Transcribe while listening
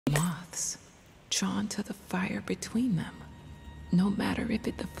drawn to the fire between them, no matter if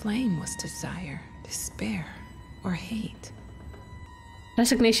the flame was desire, despair, or hate.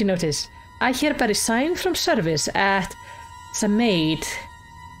 Resignation notice. I hereby resign from service at as a maid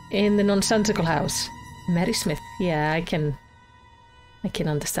in the nonsensical house. Mary Smith. Yeah, I can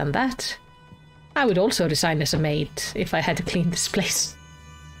understand that. I would also resign as a maid if I had to clean this place.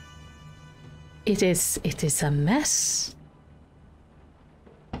 It is a mess.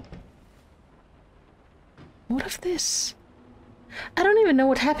 What of this? I don't even know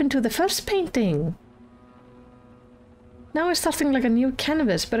what happened to the first painting. Now we're starting like a new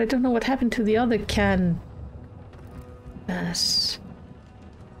canvas, but I don't know what happened to the other canvas.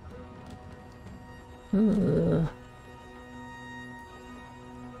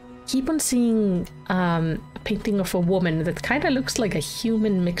 Keep on seeing a painting of a woman that kind of looks like a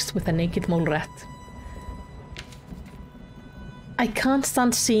human mixed with a naked mole rat. I can't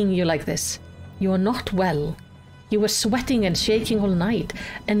stand seeing you like this. You are not well. You were sweating and shaking all night,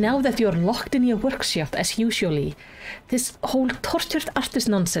 and now that you're locked in your workshop as usually, this whole tortured artist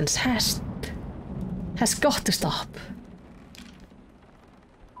nonsense has got to stop.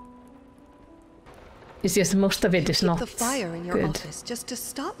 It's just most of it is not the fire in your good. office just to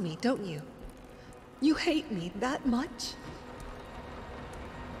stop me, don't you? You hate me that much?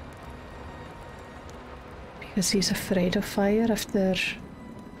 Because he's afraid of fire after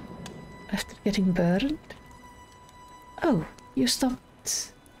getting burned. Oh, you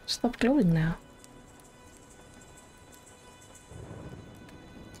stopped glowing now.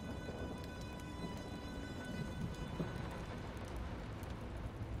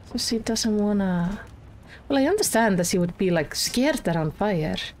 So she doesn't wanna... Well, I understand that she would be like scared around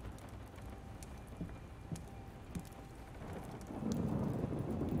fire.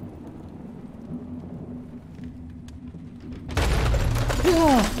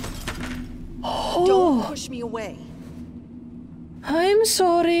 Whoa! Oh. Don't push me away. I'm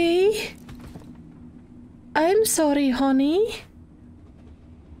sorry. I'm sorry, honey.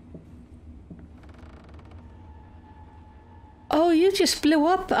 Oh, you just blew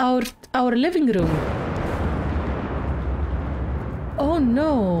up our living room. Oh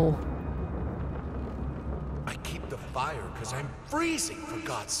no. I keep the fire because I'm freezing, for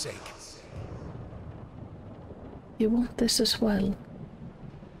God's sake. You want this as well.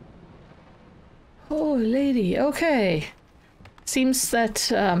 Oh, lady, okay. Seems that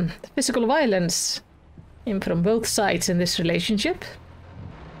physical violence came from both sides in this relationship.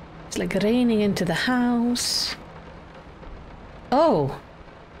 It's like raining into the house. Oh.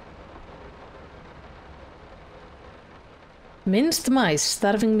 Minced mice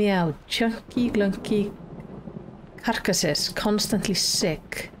starving me out. Chunky, glunky carcasses, constantly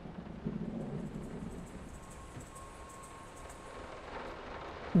sick.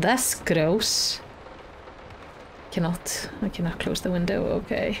 That's gross. I cannot close the window,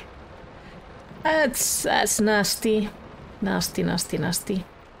 okay. That's nasty. Nasty, nasty, nasty.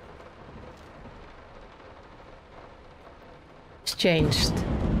 It's changed.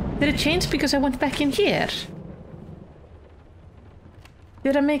 Did it change because I went back in here?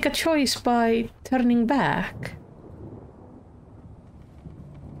 Did I make a choice by turning back?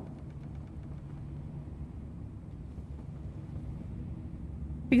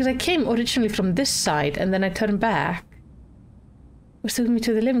 Because I came originally from this side and then I turned back. Which took me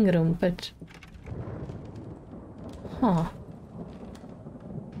to the living room, but... Huh.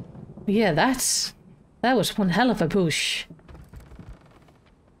 Yeah, that was one hell of a push.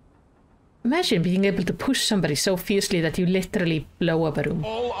 Imagine being able to push somebody so fiercely that you literally blow up a room.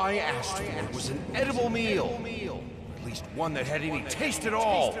 All I asked for was an edible meal. At least one that had any taste at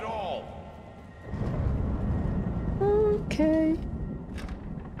all. Okay.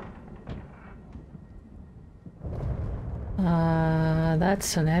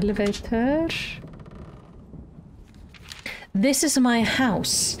 That's an elevator. This is my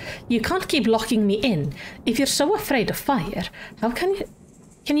house. You can't keep locking me in. If you're so afraid of fire, how can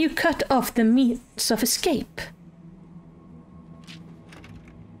you cut off the means of escape?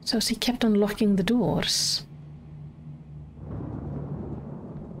 So she kept on locking the doors.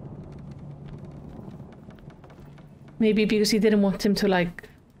 Maybe because he didn't want him to, like,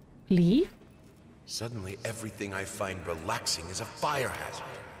 leave? Suddenly, everything I find relaxing is a fire hazard.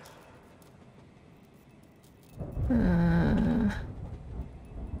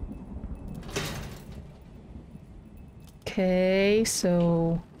 Okay,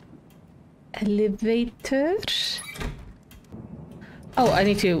 so... elevator? Oh, I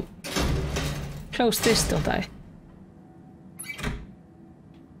need to close this, don't I?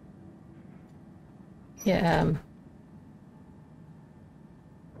 Yeah,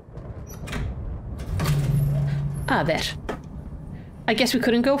 Ah, there. I guess we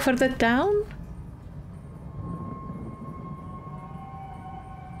couldn't go further down?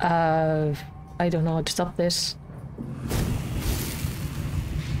 I don't know how to stop this.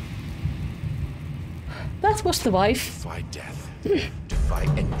 That was the wife. Defy death. Defy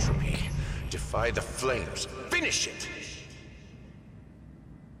entropy. Defy the flames. Finish it!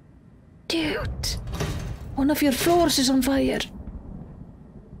 Dude, one of your floors is on fire.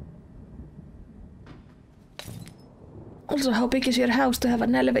 Also, how big is your house to have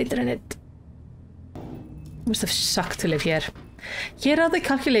an elevator in it? Must have sucked to live here. Here are the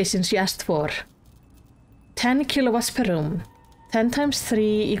calculations you asked for. 10 kilowatts per room. 10 times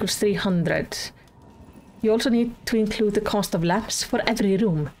 3 equals 300. You also need to include the cost of lamps for every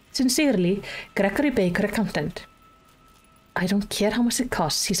room. Sincerely, Gregory Baker, accountant. I don't care how much it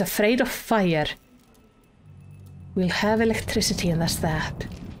costs. He's afraid of fire. We'll have electricity and that's that.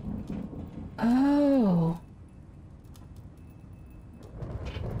 Oh.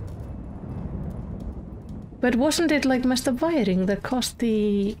 But wasn't it like messed up wiring that caused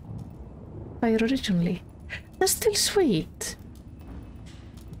the fire originally? That's still sweet.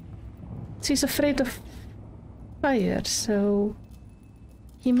 She's afraid of fire, so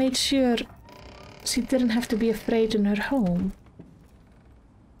he made sure she didn't have to be afraid in her home.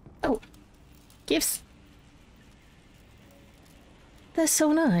 Oh, gifts. That's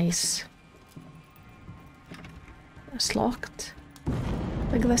so nice. That's locked.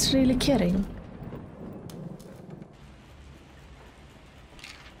 Like, that's really caring.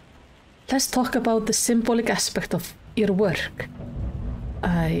 Let's talk about the symbolic aspect of your work.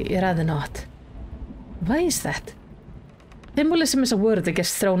 I'd rather not. Why is that? Symbolism is a word that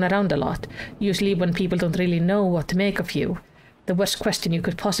gets thrown around a lot, usually when people don't really know what to make of you. The worst question you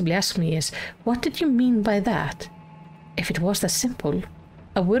could possibly ask me is, what did you mean by that? If it was that simple,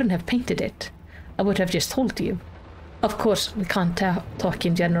 I wouldn't have painted it. I would have just told you. Of course, we can't talk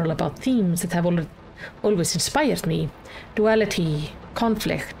in general about themes that have always inspired me. Duality,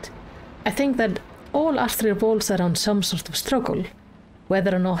 conflict. I think that all art revolves around some sort of struggle.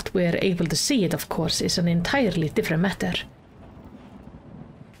 Whether or not we're able to see it, of course, is an entirely different matter.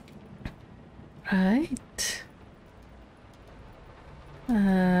 Right.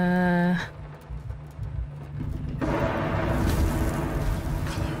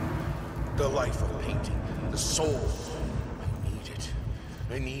 The life of painting, the soul. I need it.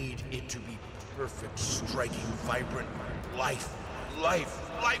 I need it to be perfect, striking, vibrant. Life, life,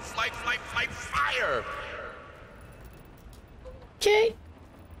 life, life, life, life, fire! Okay.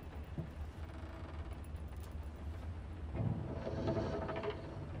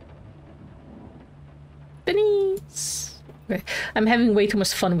 Bennies. Okay. I'm having way too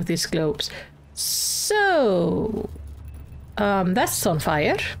much fun with these globes. So, that's on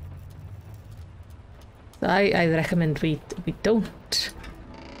fire. I recommend we don't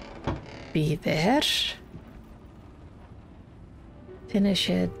be there. Finish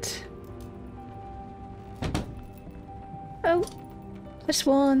it. Oh, there's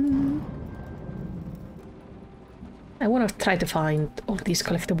one. I want to try to find all these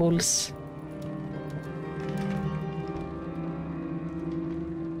collectibles.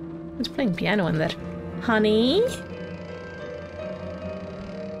 It's playing piano in there. Honey?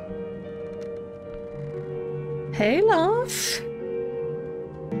 Hey, love.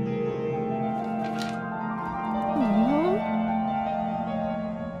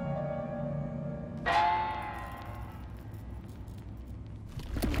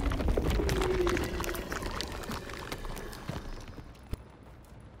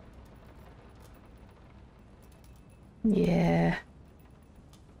 Yeah.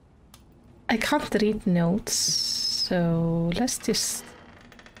 I can't read notes, so let's just...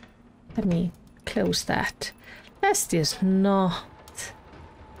 Let me close that. Let's just not...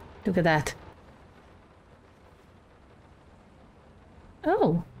 Look at that.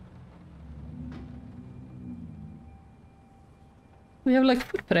 Oh. We have like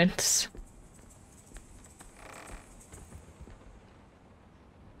footprints.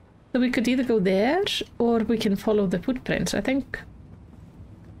 So we could either go there, or we can follow the footprints, I think.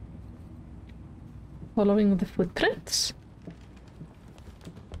 Following the footprints?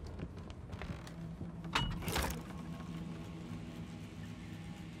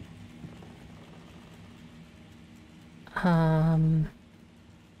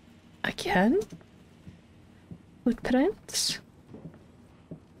 Again? Footprints?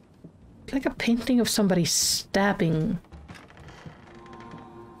 Like a painting of somebody stabbing.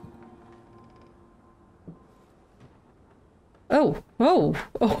 Oh, oh,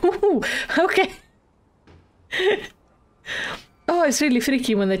 oh, okay. Oh, it's really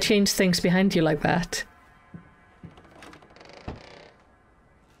freaky when they change things behind you like that.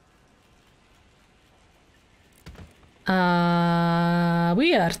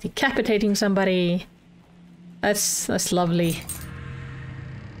 We are decapitating somebody. That's lovely.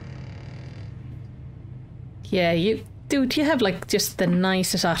 Yeah, dude, you have like just the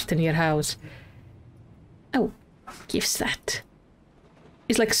nicest art in your house. Oh, gifts that.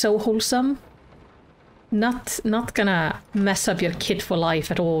 It's like so wholesome. Not gonna mess up your kid for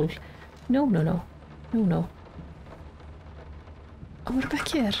life at all. No. Oh, we're back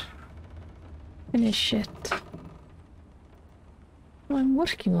here. Finish it. Oh, I'm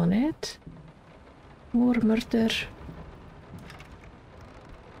working on it. More murder.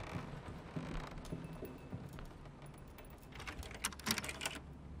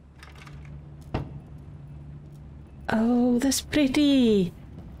 Oh, that's pretty.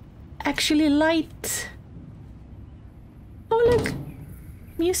 Actually light. Oh, look.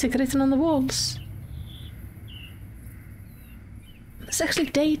 Music written on the walls. It's actually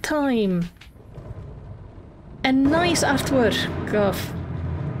daytime. And nice artwork of...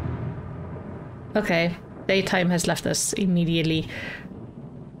 Okay, daytime has left us immediately.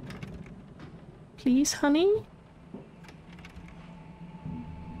 Please, honey?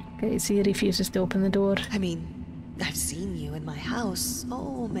 Okay, so he refuses to open the door. I mean, I've seen you in my house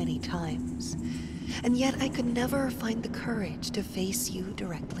so many times, and yet I could never find the courage to face you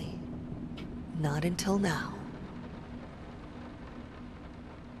directly. Not until now.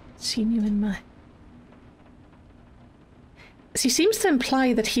 Seen you in my... She seems to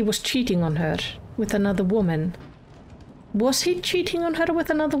imply that he was cheating on her with another woman. Was he cheating on her with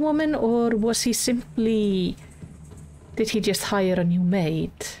another woman, or was he simply... Did he just hire a new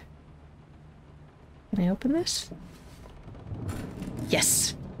maid? Can I open this?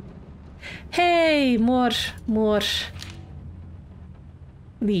 Yes. Hey, more.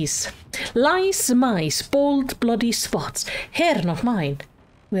 These. Lice, mice, bald, bloody spots. Hair not mine.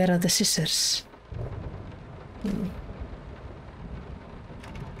 Where are the scissors?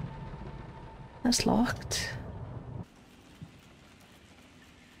 That's locked.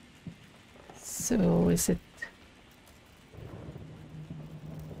 So is it...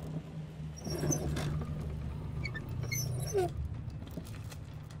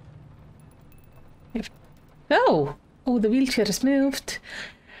 Oh! Oh, the wheelchair is moved.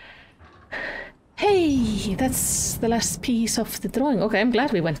 Hey! That's the last piece of the drawing. Okay, I'm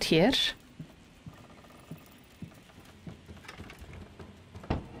glad we went here.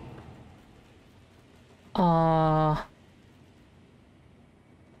 Oh.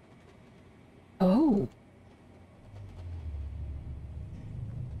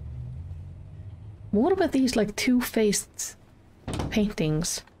 What about these, like, two-faced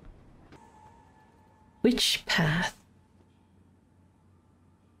paintings? Which path?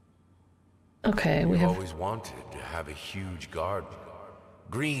 Okay, we have... You always wanted to have a huge garden.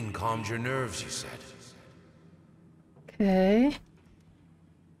 Green calms your nerves, you said. Okay.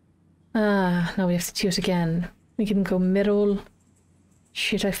 Ah, now we have to choose again. We can go middle.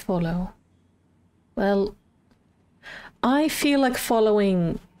 Should I follow? Well, I feel like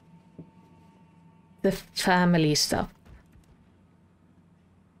following the family stuff.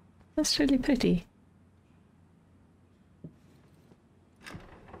 That's really pretty.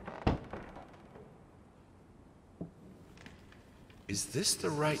 Is this the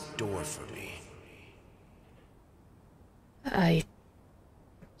right door for me?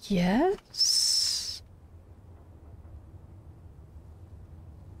 Yes?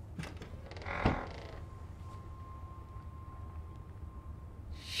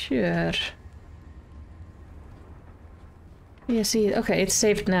 Sure. Yeah, see, okay, it's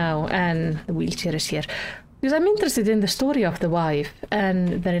saved now, and the wheelchair is here. Because I'm interested in the story of the wife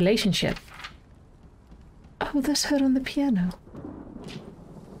and the relationship. Oh, that's her on the piano.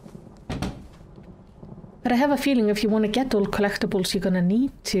 But I have a feeling if you want to get all collectibles, you're gonna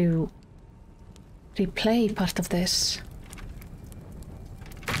need to replay part of this.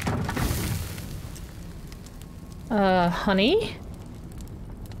 Honey?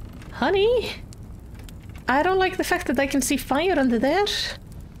 Honey? I don't like the fact that I can see fire under there.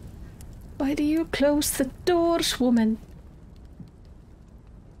 Why do you close the doors, woman?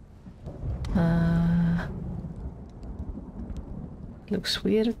 Looks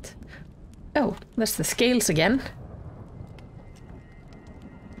weird. Oh, that's the scales again.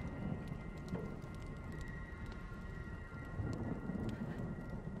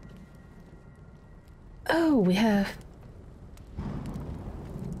 Oh, we have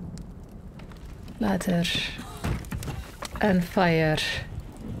ladder and fire.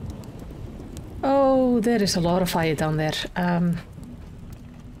 Oh, there is a lot of fire down there.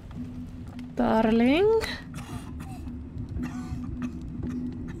 Darling?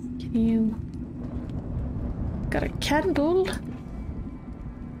 Can you... Got a candle.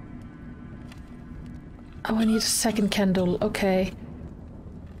 Oh, I need a second candle. Okay.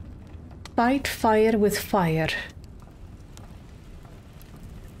 Fight fire with fire.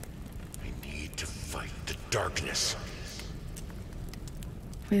 I need to fight the darkness.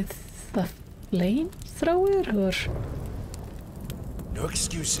 With the flamethrower, or? No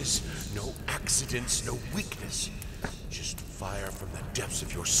excuses, no accidents, no weakness. Just fire from the depths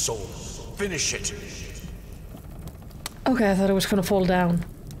of your soul. Finish it. Okay, I thought it was gonna fall down.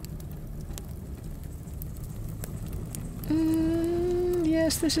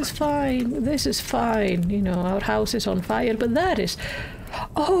 Yes, this is fine. This is fine. You know, our house is on fire, but that is...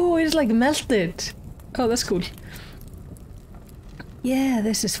 Oh, it's like melted. Oh, that's cool. Yeah,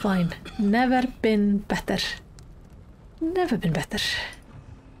 this is fine. Never been better. Never been better.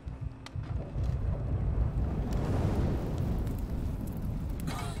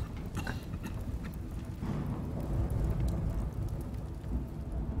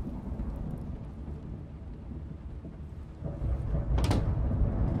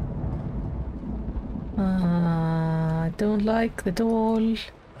 Don't like the doll.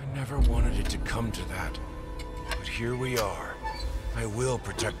 I never wanted it to come to that. But here we are. I will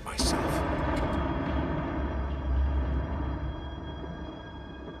protect myself.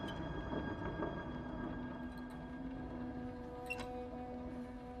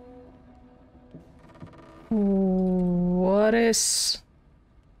 What is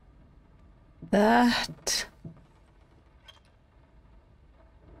that?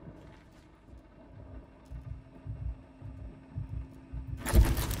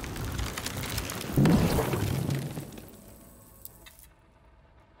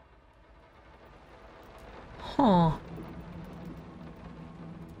 Huh.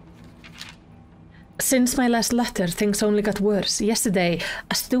 Since my last letter, things only got worse. Yesterday,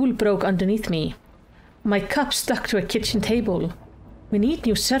 a stool broke underneath me. My cup stuck to a kitchen table. We need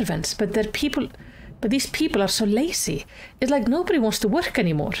new servants, but these people are so lazy. It's like nobody wants to work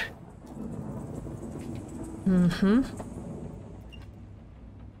anymore.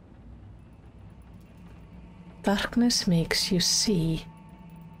 Darkness makes you see.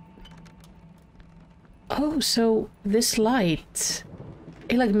 Oh, so this light,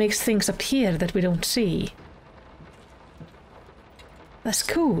 it like makes things appear that we don't see. That's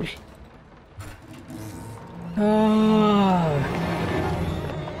cool. Oh.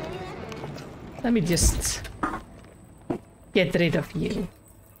 Let me just get rid of you.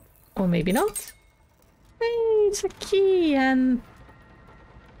 Or maybe not. Hey, it's a key and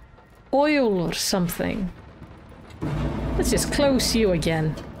oil or something. Let's just close you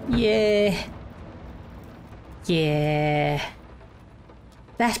again. Yeah. Yeah.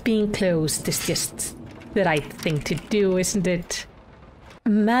 That being closed is just the right thing to do, isn't it?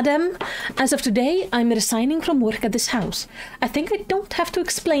 Madam, as of today, I'm resigning from work at this house. I think I don't have to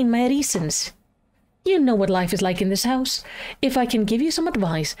explain my reasons. You know what life is like in this house. If I can give you some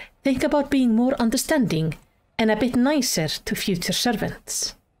advice, think about being more understanding and a bit nicer to future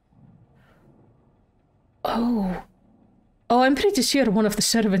servants. Oh. Oh, I'm pretty sure one of the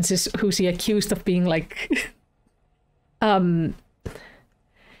servants is who's he accused of being like... in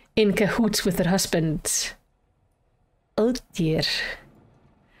cahoots with her husband. Oh dear.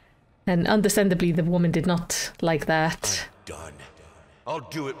 And understandably, the woman did not like that. I'm done. I'll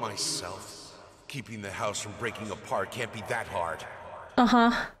do it myself. Keeping the house from breaking apart can't be that hard.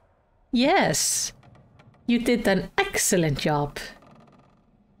 Uh-huh. Yes. You did an excellent job.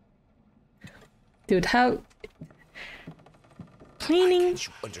 Dude, how... Cleaning... Why can't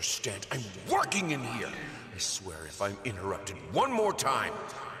you understand? I'm working in here. I swear if I'm interrupted one more time...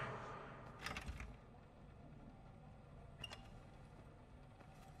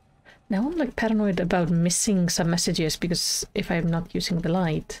 Now I'm like paranoid about missing some messages because if I'm not using the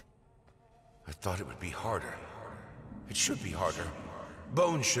light. I thought it would be harder. It should be harder.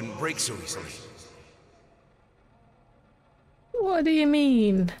 Bones shouldn't break so easily. What do you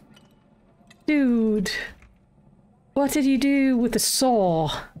mean? Dude. What did you do with the saw?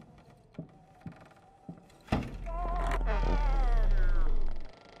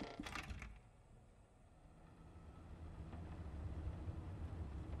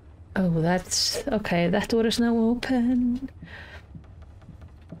 Oh, that's... okay, that door is now open.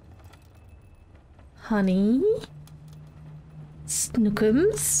 Honey?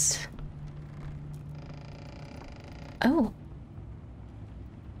 Snookums? Oh.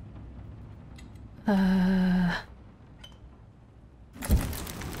 Oh.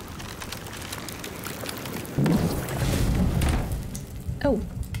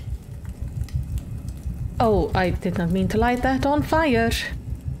 Oh, I did not mean to light that on fire.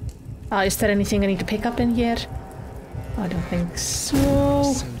 Is there anything I need to pick up in here? I don't think so.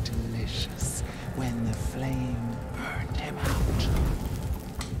 So delicious when the flame burned him out.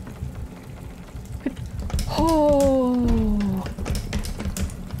 Oh.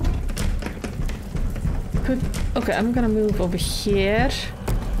 Good. Okay, I'm gonna move over here.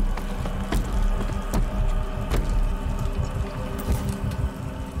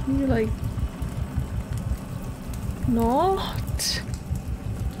 You like not?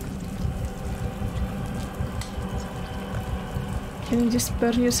 Can you just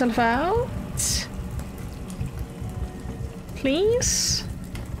burn yourself out? Please?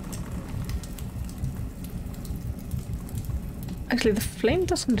 Actually, the flame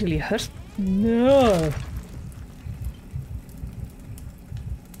doesn't really hurt. No.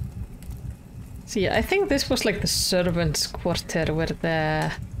 See, I think this was like the servants' quarter where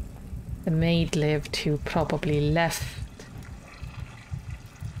the maid lived who probably left.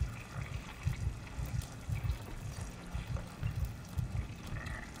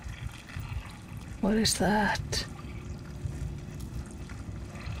 What is that?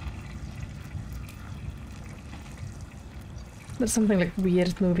 There's something like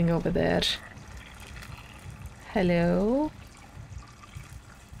weird moving over there. Hello?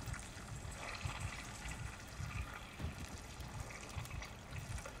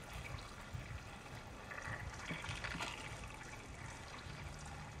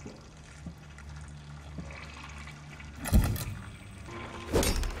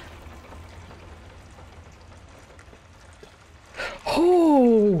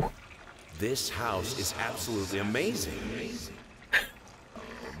 Oh! This house is absolutely amazing.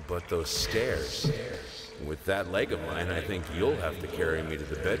 But those stairs, with that leg of mine, I think you'll have to carry me to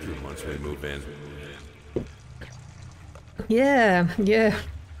the bedroom once we move in. Yeah, yeah.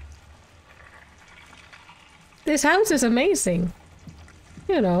 This house is amazing.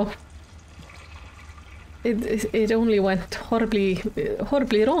 You know. It only went horribly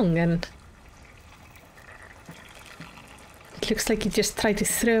wrong, and it looks like he just tried to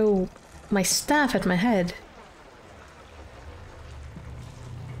throw my staff at my head.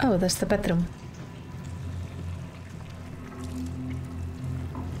 Oh, that's the bedroom.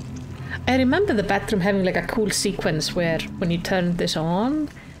 I remember the bedroom having like a cool sequence where when you turned this on,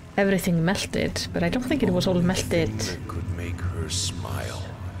 everything melted, but I don't think it was all melted That could make her smile.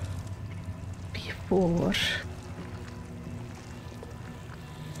 before.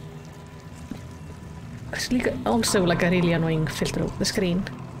 It's like also like a really annoying filter of the screen.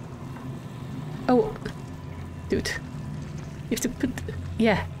 Oh, dude. You have to put...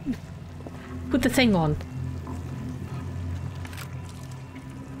 Yeah. Put the thing on.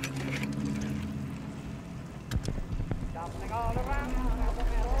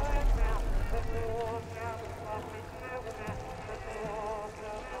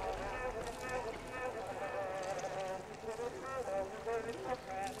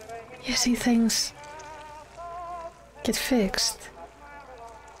 You see things get fixed.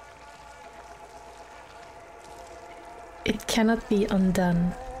 It cannot be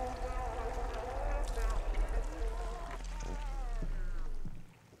undone.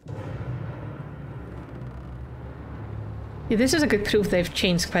 Yeah, this is a good proof they've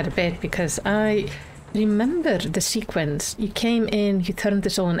changed quite a bit, because I remember the sequence. You came in, you turned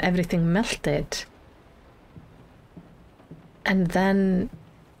this on, everything melted. And then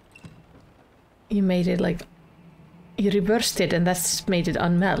you made it like... You reversed it and that's made it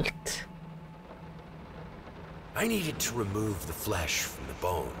unmelt. I needed to remove the flesh from the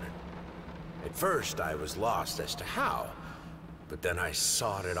bone. At first, I was lost as to how, but then I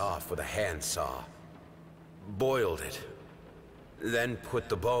sawed it off with a handsaw, boiled it, then put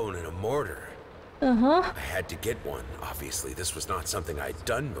the bone in a mortar. I had to get one. Obviously, this was not something I'd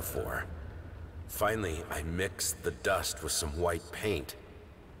done before. Finally, I mixed the dust with some white paint.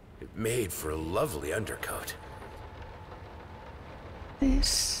 It made for a lovely undercoat.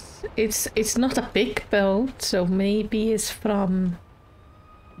 It's not a big bone, so maybe it's from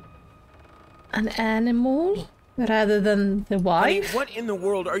an animal rather than the wife. Honey, what in the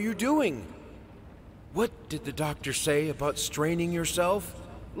world are you doing? What did the doctor say about straining yourself?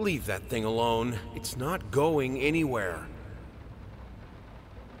 Leave that thing alone. It's not going anywhere.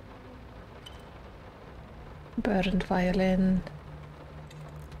 Burned violin.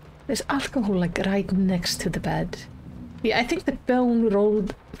 There's alcohol like right next to the bed. Yeah, I think the bone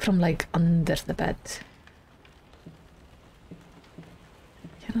rolled from like under the bed.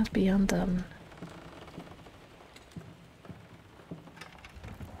 Cannot be undone.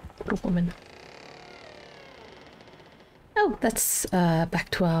 Poor woman. Oh, that's back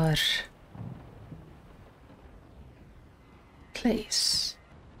to our place.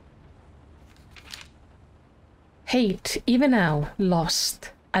 Hate, even now,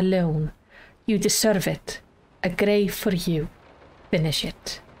 lost, alone. You deserve it. A grave for you. Finish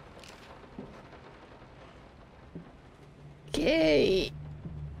it. Okay.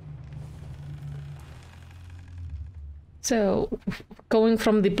 So, going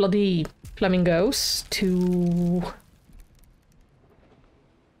from the bloody flamingos to...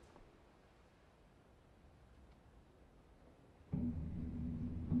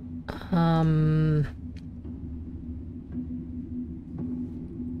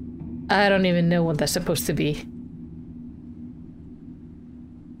 I don't even know what that's supposed to be.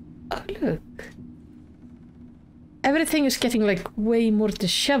 Oh, look. Everything is getting, like, way more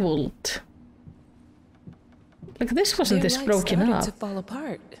disheveled. Like, this wasn't this broken up. To fall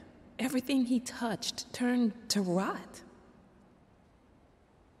apart. Everything he touched turned to rot.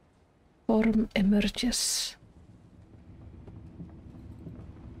 Form emerges.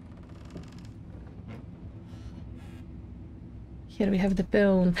 Here we have the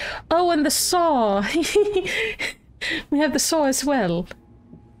bone. Oh, and the saw! We have the saw as well.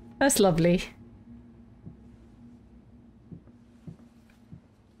 That's lovely.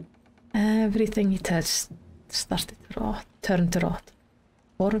 Everything he touched started to rot, turned to rot.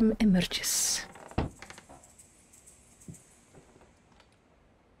 Form emerges.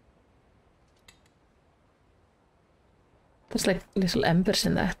 There's like little embers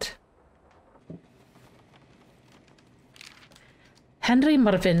in that. Henry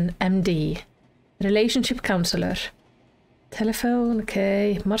Marvin, MD. Relationship counselor. Telephone,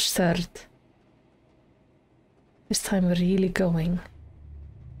 okay, March 3rd. This time we're really going.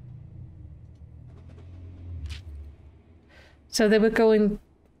 So they were going...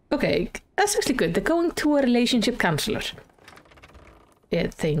 Okay, that's actually good. They're going to a relationship counselor. Yeah,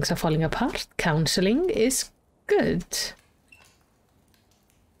 things are falling apart. Counseling is good.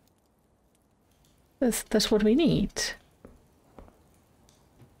 That's what we need.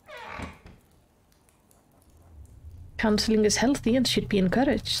 Counseling is healthy and should be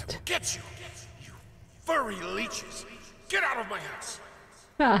encouraged. Get you! You furry leeches! Get out of my house!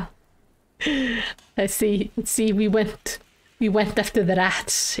 Ah. I see. Let's see, we went after the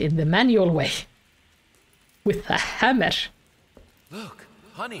rats in the manual way. With a hammer. Look,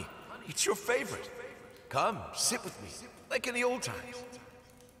 honey, it's your favorite. Come, sit with me, like in the old times.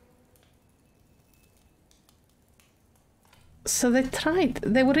 So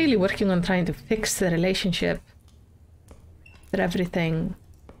they were really working on trying to fix the relationship. But everything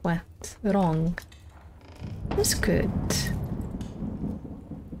went wrong. That's good.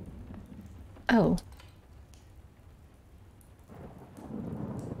 Oh.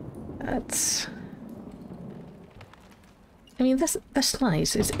 That's... I mean, that's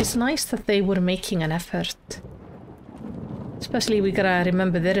nice. It's nice that they were making an effort. Especially we gotta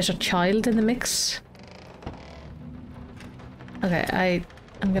remember there is a child in the mix. Okay,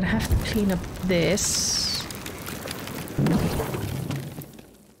 I'm gonna have to clean up this.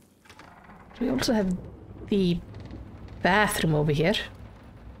 We also have the bathroom over here.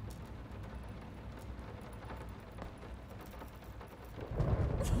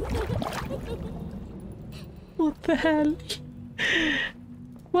 What the hell?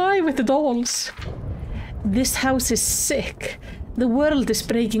 Why with the dolls? This house is sick. The world is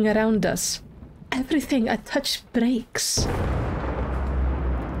breaking around us. Everything I touch breaks.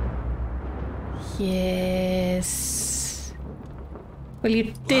 Yes. Well,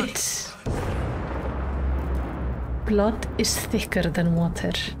 you did. Blood is thicker than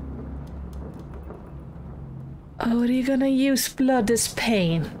water. Oh, are you gonna use blood as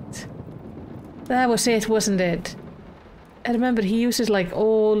paint? That was it, wasn't it? I remember he uses like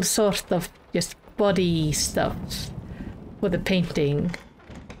all sort of just body stuff for the painting.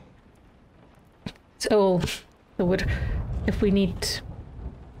 So if we need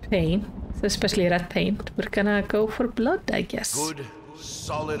paint, especially red paint, we're gonna go for blood, I guess. Good,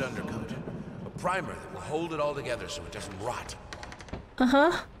 solid undercoat. A primer that will hold it all together so it doesn't rot.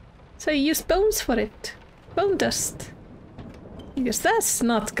 Uh-huh. So you use bones for it. Bone dust. Because that's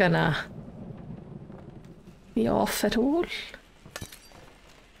not gonna be off at all.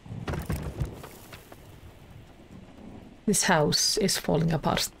 This house is falling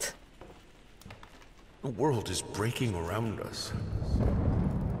apart. The world is breaking around us.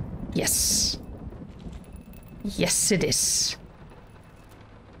 Yes. Yes, it is.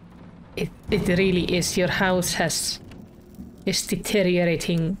 It really is. Your house is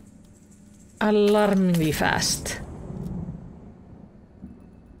deteriorating alarmingly fast.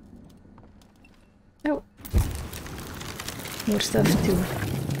 Oh. More stuff to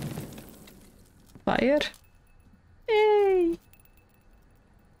fire. Yay!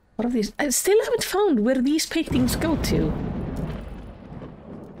 What are these? I still haven't found where these paintings go to.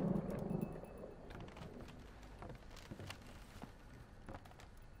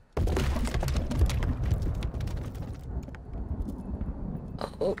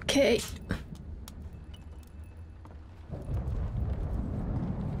 Okay.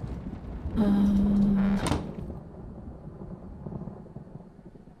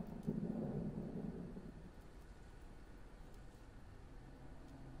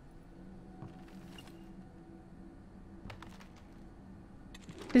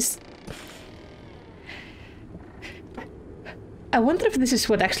 This... I wonder if this is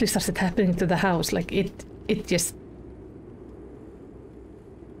what actually started happening to the house. Like, it just...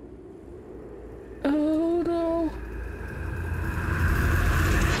 Oh no.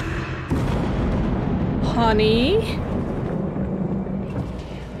 Honey?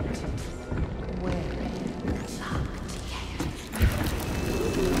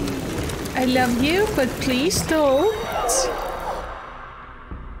 I love you, but please don't.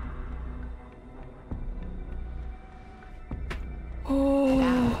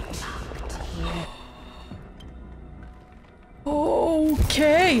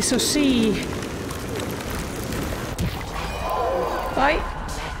 Okay, so see. Bye.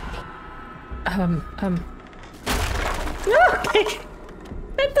 Okay.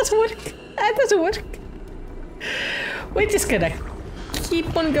 That doesn't work. That doesn't work. We're just gonna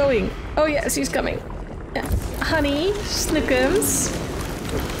keep on going. Oh yes, he's coming. Honey, Snookums.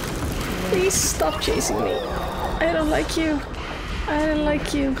 Please stop chasing me. I don't like you. I don't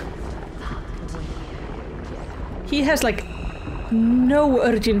like you. He has like no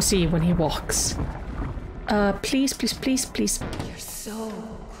urgency when he walks. Please, please, please, please. You're so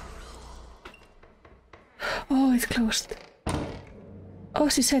Oh, it's closed. Oh,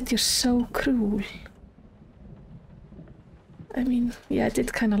 she said you're so cruel. I mean, yeah, I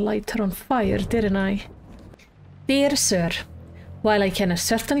did kind of light her on fire, didn't I? Dear sir, while I can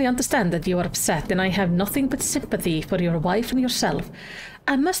certainly understand that you are upset and I have nothing but sympathy for your wife and yourself,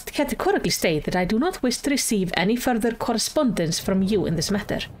 I must categorically state that I do not wish to receive any further correspondence from you in this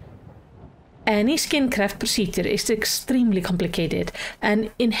matter. Any skincraft procedure is extremely complicated and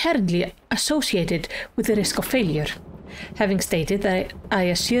inherently associated with the risk of failure. Having stated that, I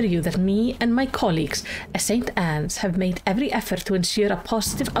assure you that me and my colleagues at St. Anne's have made every effort to ensure a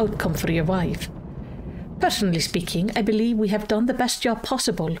positive outcome for your wife. Personally speaking, I believe we have done the best job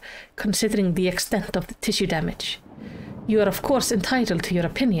possible, considering the extent of the tissue damage. You are of course entitled to your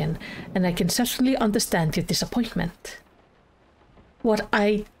opinion, and I can certainly understand your disappointment. What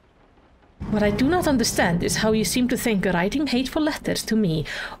I do not understand is how you seem to think writing hateful letters to me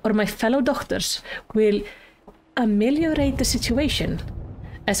or my fellow doctors will ameliorate the situation.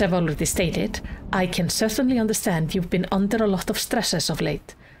 As I've already stated, I can certainly understand you've been under a lot of stress as of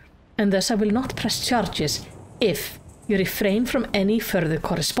late, and thus I will not press charges if you refrain from any further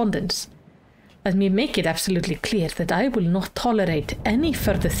correspondence. Let me make it absolutely clear that I will not tolerate any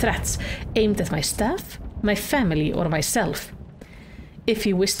further threats aimed at my staff, my family, or myself. If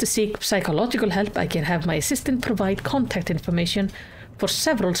you wish to seek psychological help, I can have my assistant provide contact information for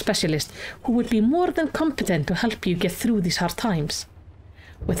several specialists who would be more than competent to help you get through these hard times.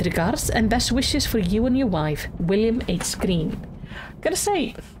 With regards and best wishes for you and your wife, William H. Green. Gotta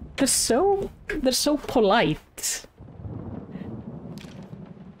say, they're so polite.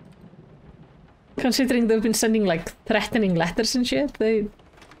 Considering they've been sending like threatening letters and shit, the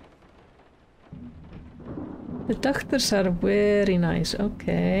doctors are very nice.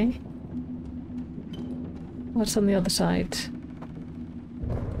 Okay. What's on the other side?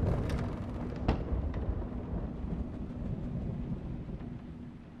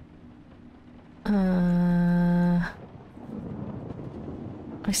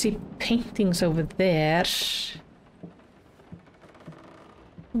 I see paintings over there.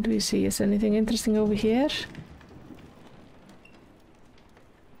 What do we see? Is anything interesting over here?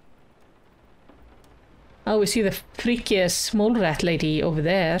 Oh, we see the freakiest mole rat lady over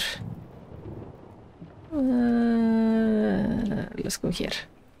there. Let's go here.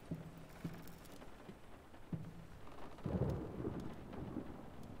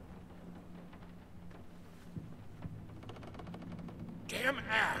 Damn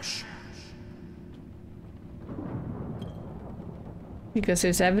ash! Because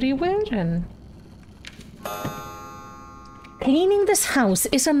it's everywhere and... Cleaning this house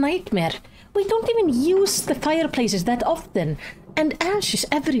is a nightmare. We don't even use the fireplaces that often, and ash is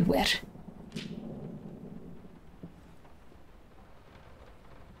everywhere.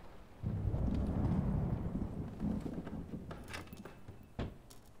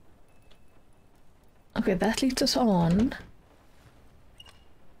 Okay, that leads us on.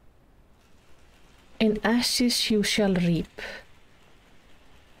 In ashes you shall reap.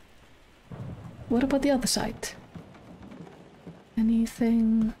 What about the other side?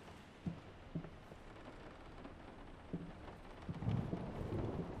 Anything?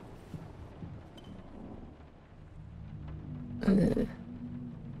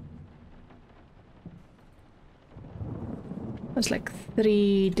 There's like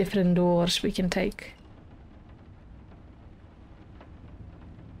 3 different doors we can take.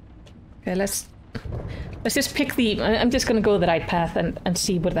 Okay, let's just pick the... I'm just gonna go the right path and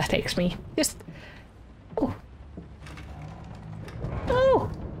see where that takes me. Just... Oh.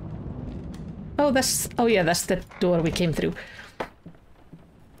 Oh! Oh, that's... Oh yeah, that's the door we came through.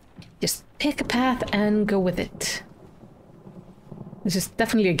 Just pick a path and go with it. This is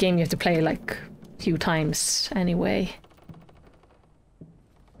definitely a game you have to play like a few times anyway.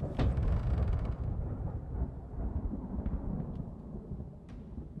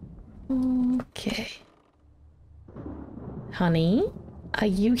 Okay. Honey, are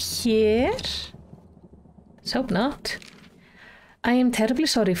you here? Let's hope not. I am terribly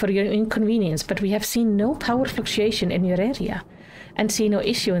sorry for your inconvenience, but we have seen no power fluctuation in your area and see no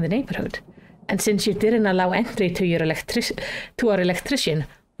issue in the neighborhood. And since you didn't allow entry to our electrician,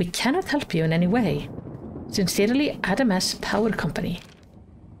 we cannot help you in any way. Sincerely, Adam S. Power Company.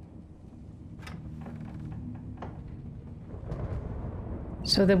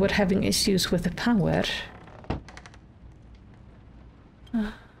 So they were having issues with the power.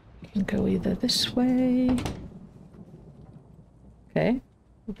 We can go either this way. Okay,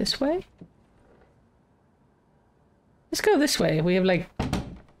 this way. Let's go this way. We have like...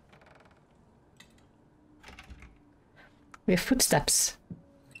 We have footsteps.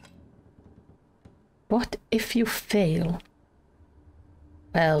 What if you fail?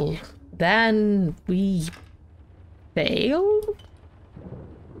 Well, then we fail?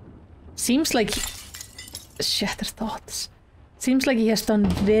 Seems like... Shattered thoughts. Seems like he has done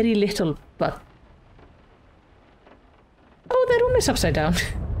very little, but... Oh, the room is upside down.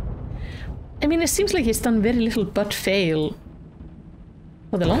 I mean, it seems like he's done very little but fail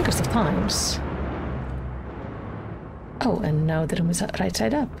for the longest of times. Oh, and now the room is right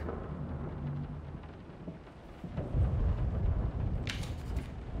side up.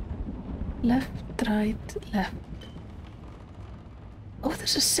 Left, right, left. Oh,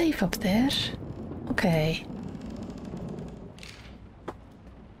 there's a safe up there. Okay.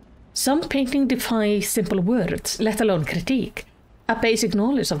 Some painting defies simple words, let alone critique. A basic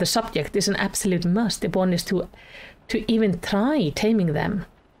knowledge of the subject is an absolute must if one is to even try taming them.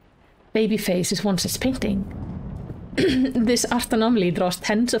 Babyface is one such painting. This art anomaly draws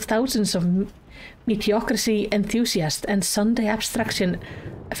tens of thousands of mediocrity enthusiasts and Sunday abstraction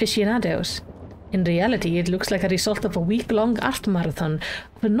aficionados. In reality, it looks like a result of a week-long art marathon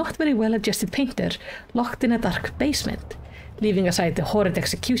of a not very well-adjusted painter locked in a dark basement. Leaving aside the horrid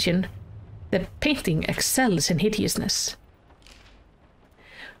execution, the painting excels in hideousness.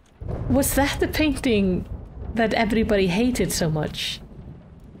 Was that the painting that everybody hated so much?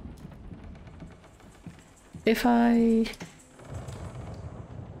 If I...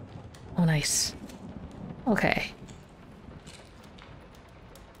 Oh, nice. Okay.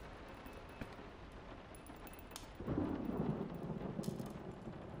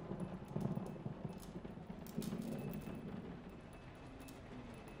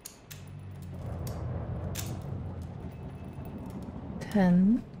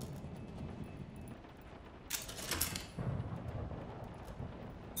 Ten.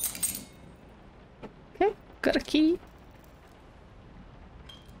 Okay, got a key.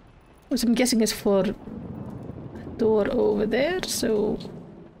 Which I'm guessing is for a door over there, so...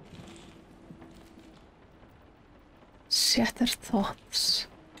 Shattered thoughts.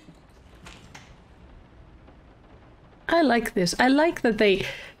 I like this. I like that they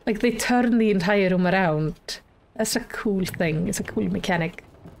turn the entire room around. That's a cool thing. It's a cool mechanic.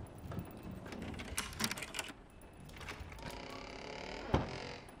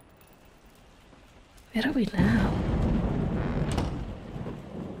 Where are we now?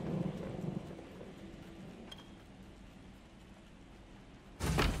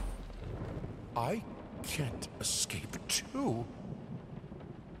 I can't escape too.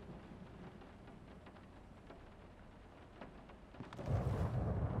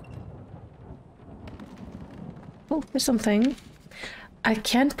 Oh, there's something. I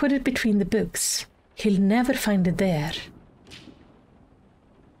can't put it between the books. He'll never find it there.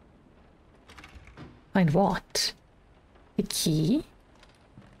 Find what? The key?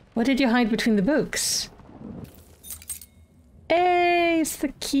 What did you hide between the books? Hey, it's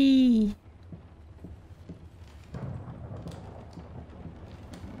the key.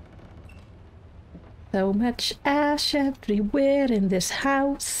 So much ash everywhere in this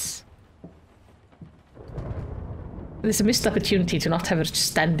house. There's a missed opportunity to not have her just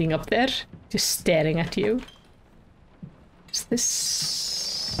standing up there, just staring at you. Is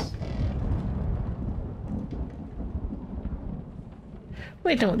this...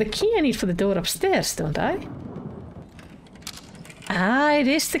 Wait, no, the key I need for the door upstairs, don't I? Ah, it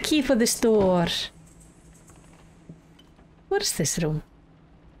is the key for this door. What is this room?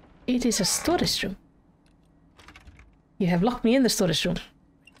 It is a storage room. You have locked me in the storage room.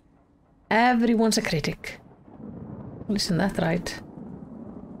 Everyone's a critic. Listen, that right.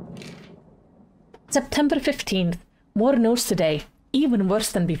 September 15th. More notes today. Even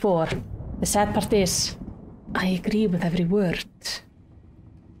worse than before. The sad part is, I agree with every word.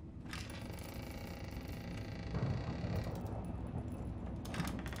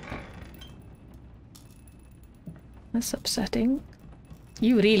 That's upsetting.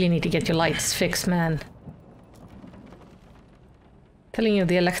 You really need to get your lights fixed, man. Telling you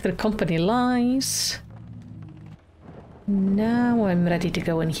the electric company lies. Now I'm ready to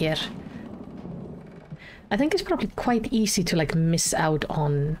go in here. I think it's probably quite easy to like miss out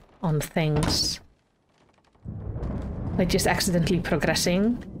on things. Like just accidentally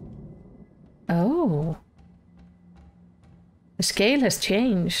progressing. Oh. The scale has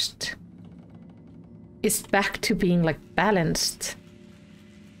changed. It's back to being like balanced.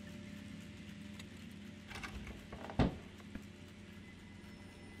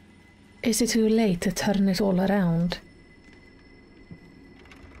 Is it too late to turn it all around?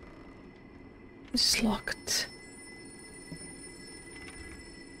 It's locked.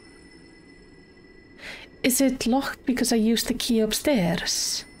 Is it locked because I used the key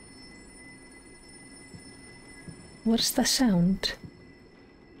upstairs? What's the sound?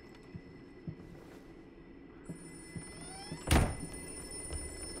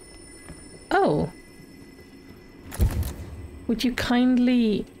 Oh. Would you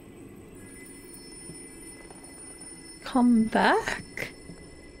kindly come back?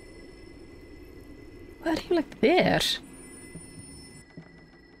 Why are you like there?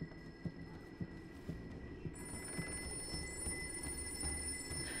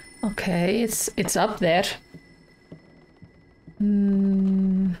 Okay, it's up there.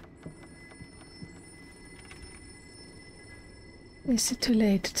 Is it too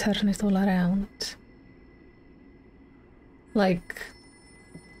late to turn it all around? Like,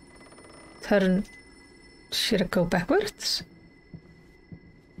 turn... Should I go backwards?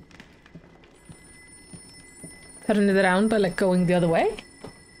 Turn it around by like going the other way?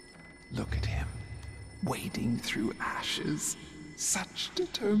 Look at him, wading through ashes. Such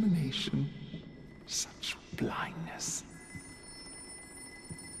determination, such blindness.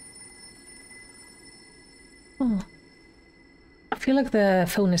 Oh. I feel like the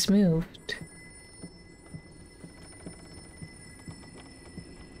phone has moved.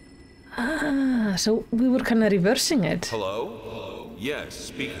 Ah, so we were kind of reversing it. Hello? Yes,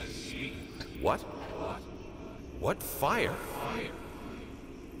 speak. What? What fire?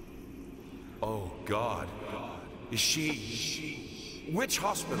 Oh, God. Is she... Which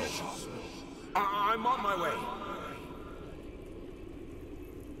hospital? I'm on my way.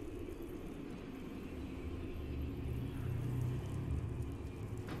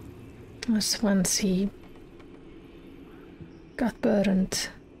 As once he got burned.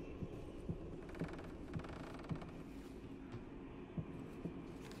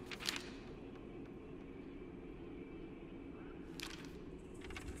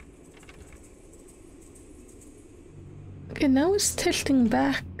 Okay, now it's tilting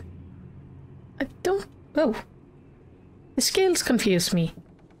back. I don't... Oh. The scales confuse me.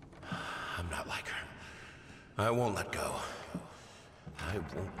 I'm not like her. I won't let go. I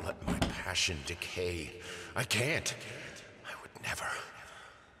won't let my passion decay. I can't. I would never.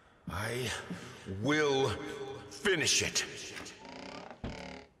 I will finish it.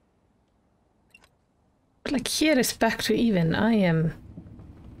 Like here is back to even. I am...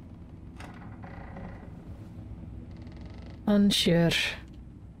 unsure.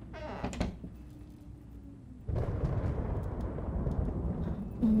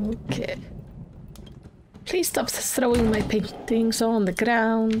 Okay. Please stop throwing my paintings on the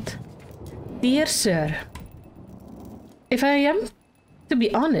ground. Dear sir, if I am to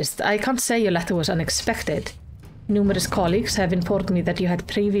be honest, I can't say your letter was unexpected. Numerous colleagues have informed me that you had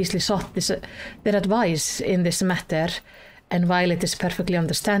previously sought their advice in this matter, and while it is perfectly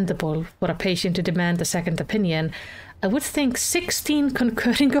understandable for a patient to demand a second opinion, I would think 16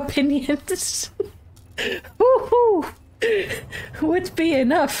 concurring opinions would be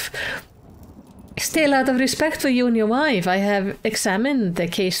enough. Still, out of respect for you and your wife, I have examined the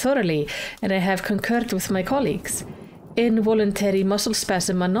case thoroughly, and I have concurred with my colleagues. Involuntary muscle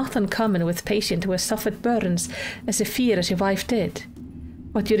spasms are not uncommon with patients who have suffered burns as severe as your wife did.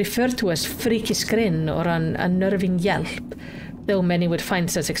 What you refer to as freakish grin or an unnerving yelp, though many would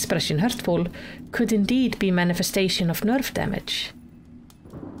find such expression hurtful, could indeed be manifestation of nerve damage.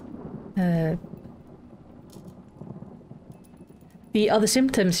 The other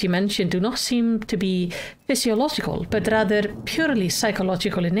symptoms you mentioned do not seem to be physiological, but rather purely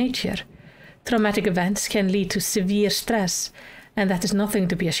psychological in nature. Traumatic events can lead to severe stress, and that is nothing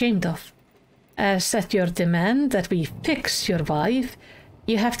to be ashamed of. As at your demand that we fix your wife,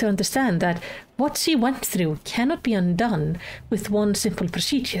 you have to understand that what she went through cannot be undone with one simple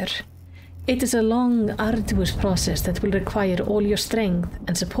procedure. It is a long, arduous process that will require all your strength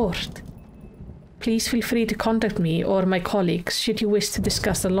and support. Please feel free to contact me or my colleagues should you wish to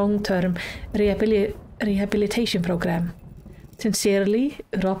discuss a long-term rehabilitation program. Sincerely,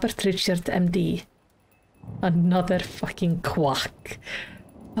 Robert Richard, MD. Another fucking quack.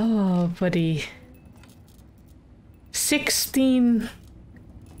 Oh, buddy. 16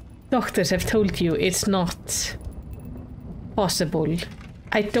 doctors have told you it's not possible.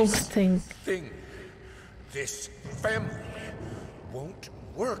 I don't think... This family won't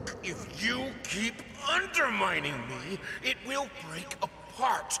work if you keep undermining me. It will break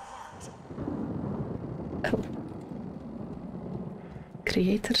apart. Oh.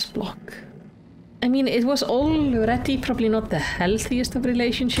 Creator's block. I mean, it was already probably not the healthiest of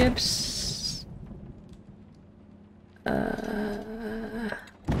relationships.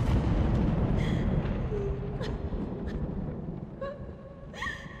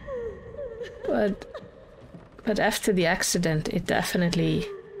 But after the accident, it definitely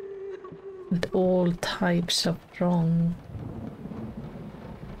went all types of wrong.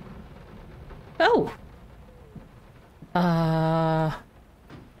 Oh!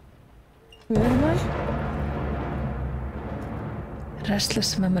 Where am I?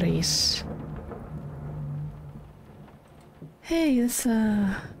 Restless memories. Hey, it's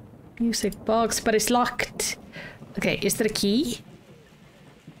a music box, but it's locked. Okay, is there a key?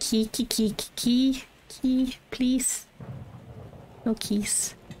 Key, please. No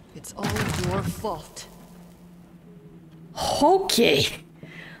keys. It's all your fault. Okay,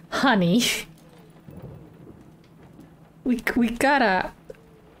 honey. We gotta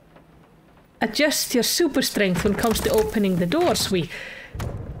adjust your super strength when it comes to opening the doors.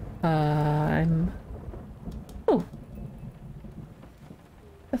 Oh.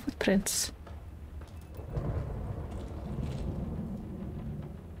 The footprints.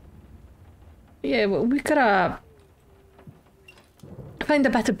 Yeah, well, we gotta find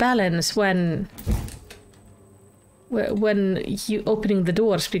a better balance when you opening the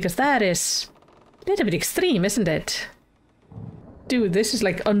doors, because that is a little bit extreme, isn't it? Dude, this is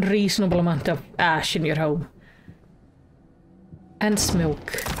like unreasonable amount of ash in your home. And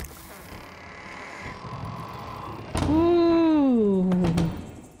smoke. Ooh.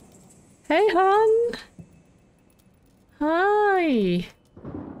 Hey, hon. Hi.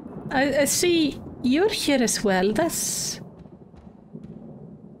 I see you're here as well. That's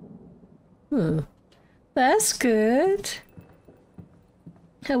good.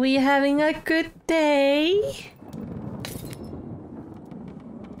 Are we having a good day?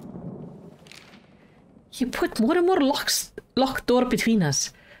 You put more and more locked door between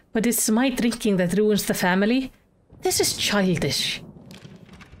us, but it's my drinking that ruins the family. This is childish.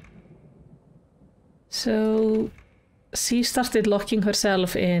 So she started locking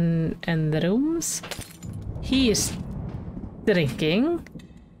herself in the rooms. He is drinking.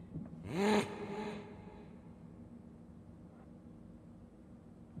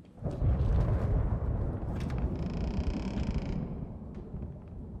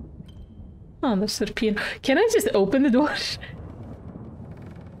 Oh, that's the piano. Can I just open the door?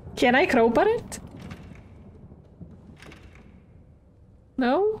 Can I crowbar it?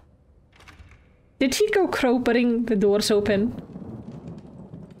 No? Did he go crowbarring the doors open?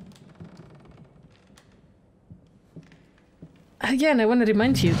 Again, I want to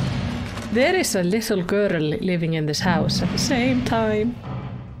remind you, there is a little girl living in this house at the same time.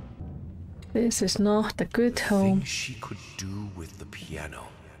 This is not a good home. Things she could do with the piano.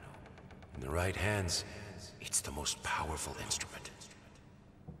 In the right hands, it's the most powerful instrument.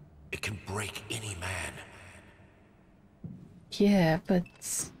 It can break any man. Yeah, but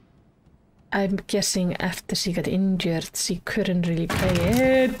I'm guessing after she got injured, she couldn't really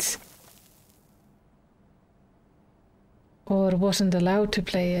play it. Or wasn't allowed to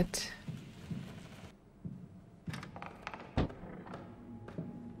play it.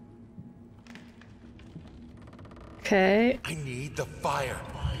 Okay. I need the fire.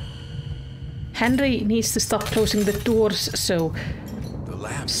 Henry needs to stop closing the doors so The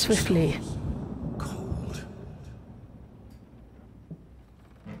lamp is swiftly. cold.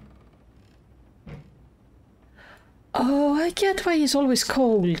 Oh, I get why he's always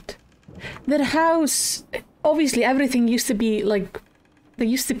cold. Their house, obviously everything used to be like, there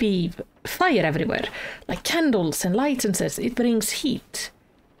used to be fire everywhere. Like candles and lights and such. It brings heat.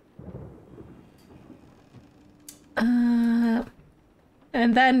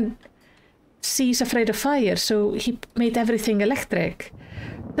 And then C's afraid of fire, so he made everything electric.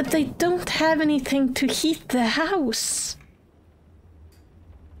 But they don't have anything to heat the house.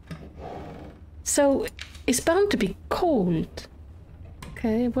 So it's bound to be cold.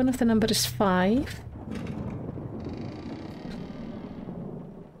 Okay, one of the numbers is 5.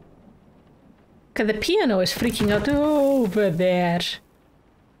 Okay, the piano is freaking out over there.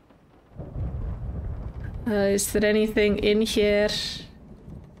 Is there anything in here?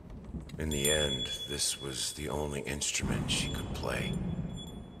 In the end, this was the only instrument she could play.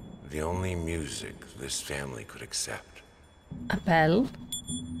 The only music this family could accept. A bell?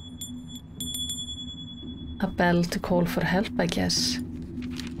 A bell to call for help, I guess.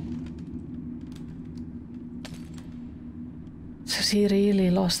 So she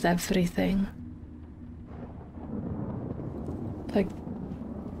really lost everything. Like,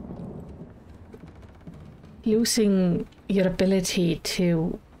 losing your ability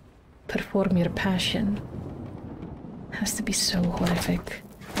to perform your passion has to be so horrific.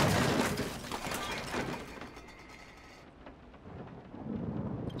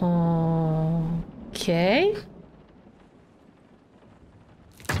 Okay.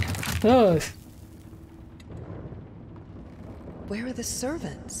 Oh. Where are the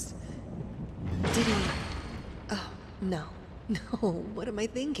servants? Did he... Oh, no. No, what am I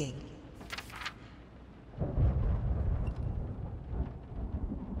thinking?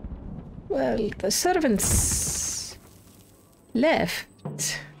 Well, the servants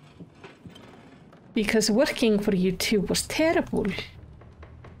left because working for you two was terrible.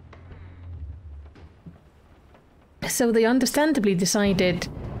 So they understandably decided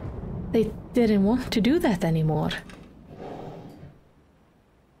they didn't want to do that anymore.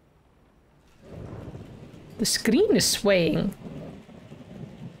 The screen is swaying.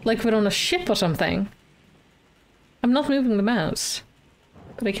 Like we're on a ship or something. I'm not moving the mouse,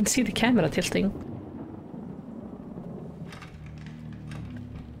 but I can see the camera tilting.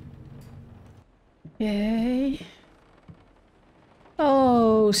 Yay.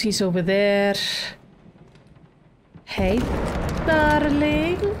 Oh, she's over there. Hey,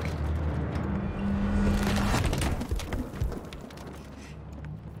 darling.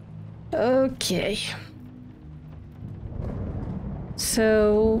 Okay.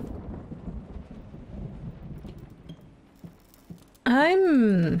 So...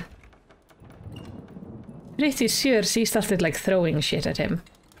 I'm pretty sure she started like throwing shit at him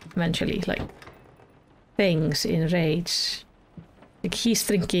eventually, like things in rage. Like he's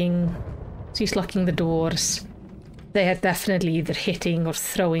drinking, she's locking the doors. They are definitely either hitting or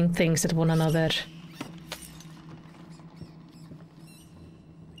throwing things at one another.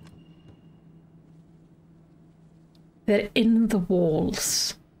 They're in the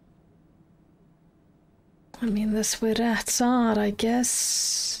walls. I mean, that's where rats are, I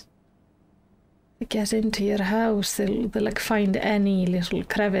guess. They get into your house, they'll like find any little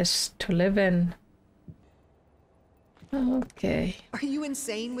crevice to live in. Okay. Are you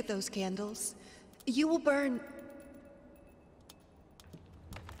insane with those candles? You will burn...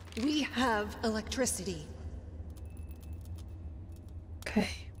 We have electricity. Okay,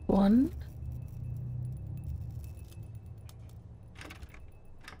 1.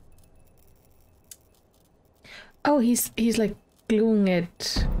 Oh, he's like gluing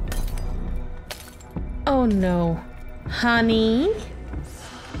it. Oh no. Honey?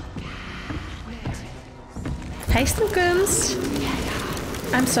 Hey, Snookums.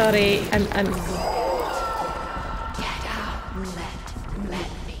 I'm sorry. I'm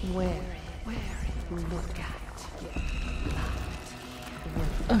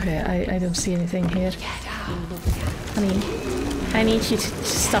Okay, I don't see anything here. Honey, I need you to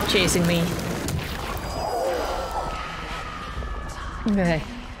stop chasing me. Okay.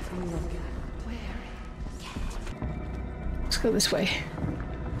 Let's go this way.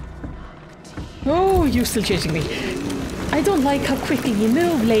 Oh, you're still chasing me. I don't like how quickly you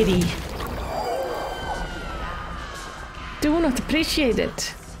move, lady. Do not appreciate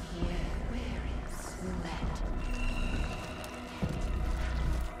it.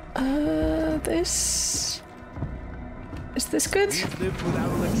 This... Is this good? We've lived without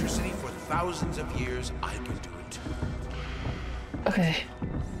electricity for thousands of years. I can do it too. Okay.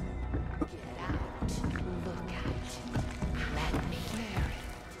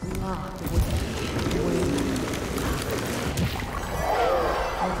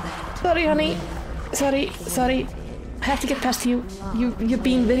 Sorry, honey. Sorry. I have to get past you. You're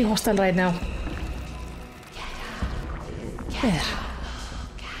being very hostile right now. There.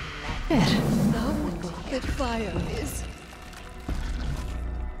 That fire is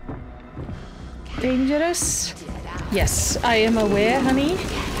dangerous. Yes, I am aware, honey.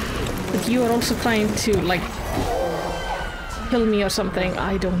 But you are also trying to, like, kill me or something.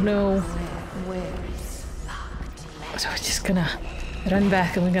 I don't know. So we're just gonna run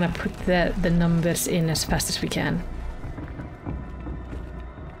back and we're gonna put the numbers in as fast as we can.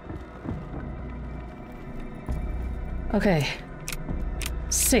 Okay.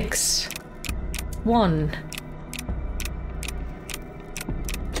 6. 1.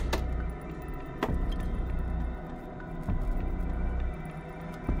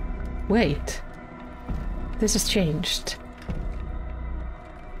 Wait. This has changed.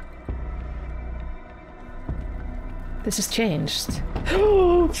 This has changed.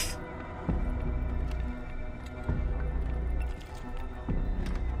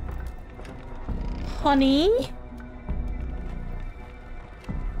 Honey?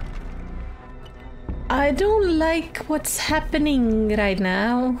 I don't like what's happening right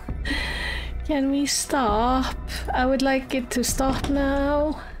now. Can we stop? I would like it to stop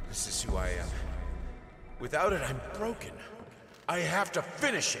now. This is who I am. Without it, I'm broken. I have to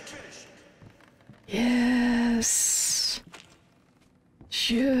finish it. Yes.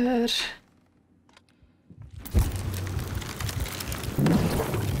 Sure.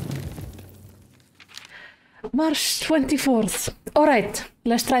 March 24th. Alright,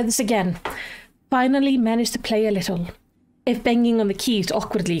 let's try this again. Finally managed to play a little. If banging on the keys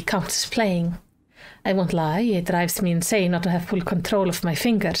awkwardly counts as playing. I won't lie, it drives me insane not to have full control of my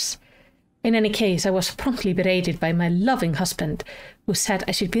fingers. In any case, I was promptly berated by my loving husband, who said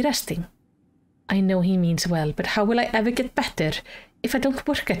I should be resting. I know he means well, but how will I ever get better if I don't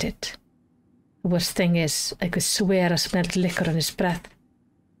work at it? The worst thing is, I could swear I smelled liquor on his breath.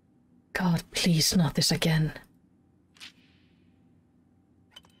 God, please not this again.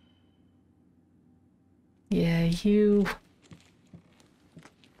 Yeah, you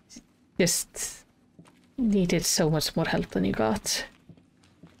just needed so much more help than you got.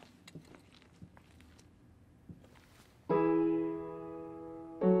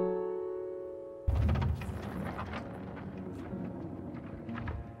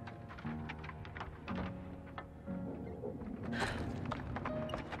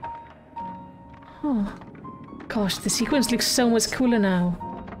 Oh, gosh, the sequence looks so much cooler now.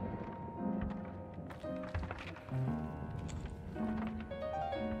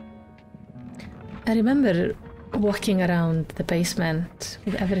 I remember walking around the basement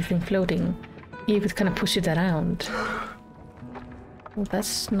with everything floating. You could kind of push it around. Well,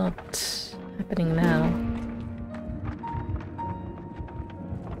 that's not happening now.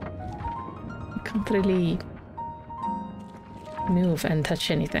 You can't really move and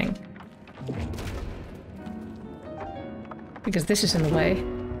touch anything. Because this is in the way.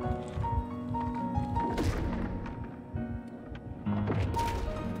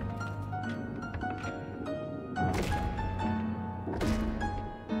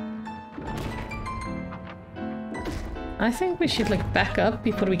 I think we should like back up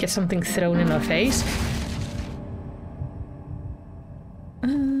before we get something thrown in our face.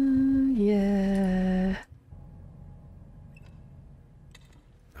 Yeah.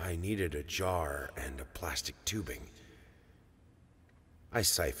 I needed a jar and a plastic tubing. I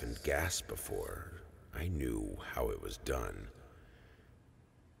siphoned gas before. I knew how it was done.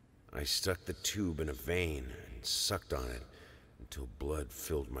 I stuck the tube in a vein and sucked on it until blood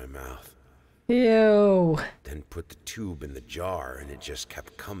filled my mouth. Ew. Then put the tube in the jar and it just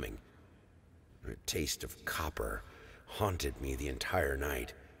kept coming. A taste of copper haunted me the entire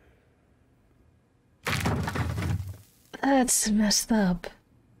night. That's messed up.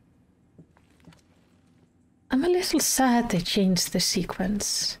 I'm a little sad they changed the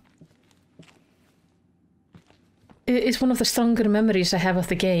sequence. It's one of the stronger memories I have of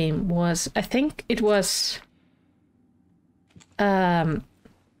the game was, I think it was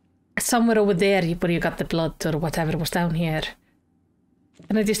somewhere over there where you got the blood or whatever was down here.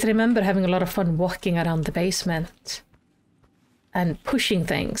 And I just remember having a lot of fun walking around the basement and pushing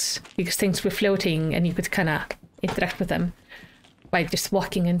things because things were floating and you could kind of interact with them by just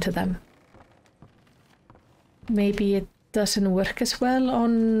walking into them. Maybe it doesn't work as well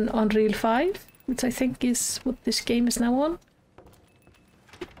on Unreal 5, which I think is what this game is now on.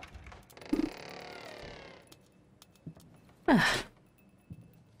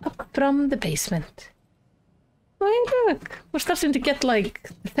 Up from the basement. Oh, look. We're starting to get, like,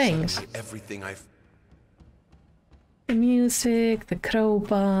 the things. Suddenly everything I've... The music, the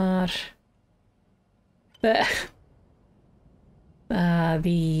crowbar. The...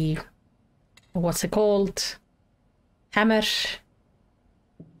 What's it called? Hammer.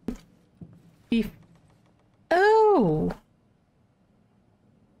 Oh!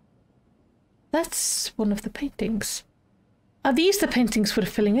 That's one of the paintings. Are these the paintings we're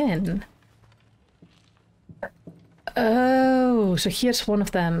filling in? Oh, so here's one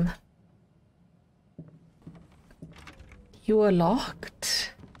of them. You are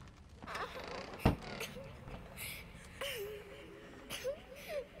locked.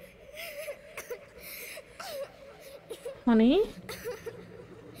 Honey?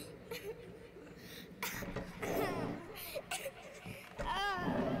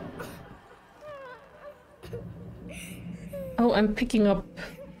 Oh, I'm picking up...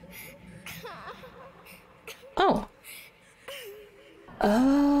 Oh.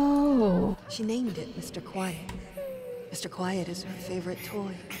 Oh. She named it Mr. Quiet. Mr. Quiet is her favorite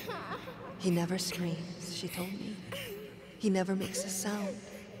toy. He never screams, she told me. He never makes a sound.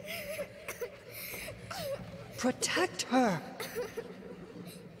 Protect her!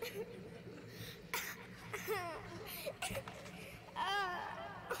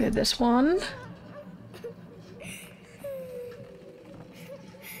 Okay, this one.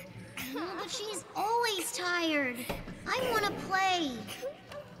 But she's always tired. I want to play.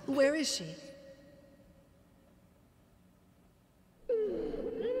 Where is she?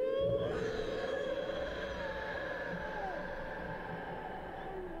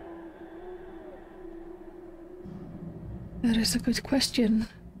 That is a good question.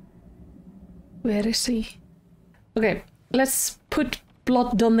 Where is he? Okay, let's put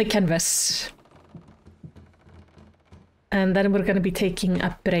blood on the canvas. And then we're gonna be taking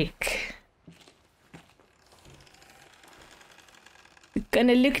a break.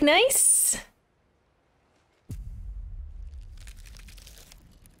 Gonna look nice?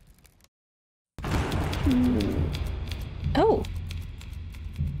 Oh.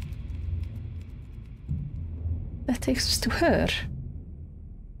 That takes us to her.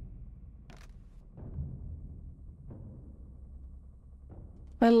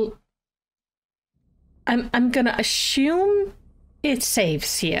 Well, I'm gonna assume it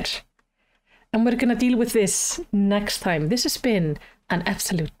saves here. And we're gonna deal with this next time. This has been an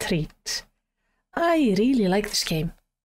absolute treat. I really like this game.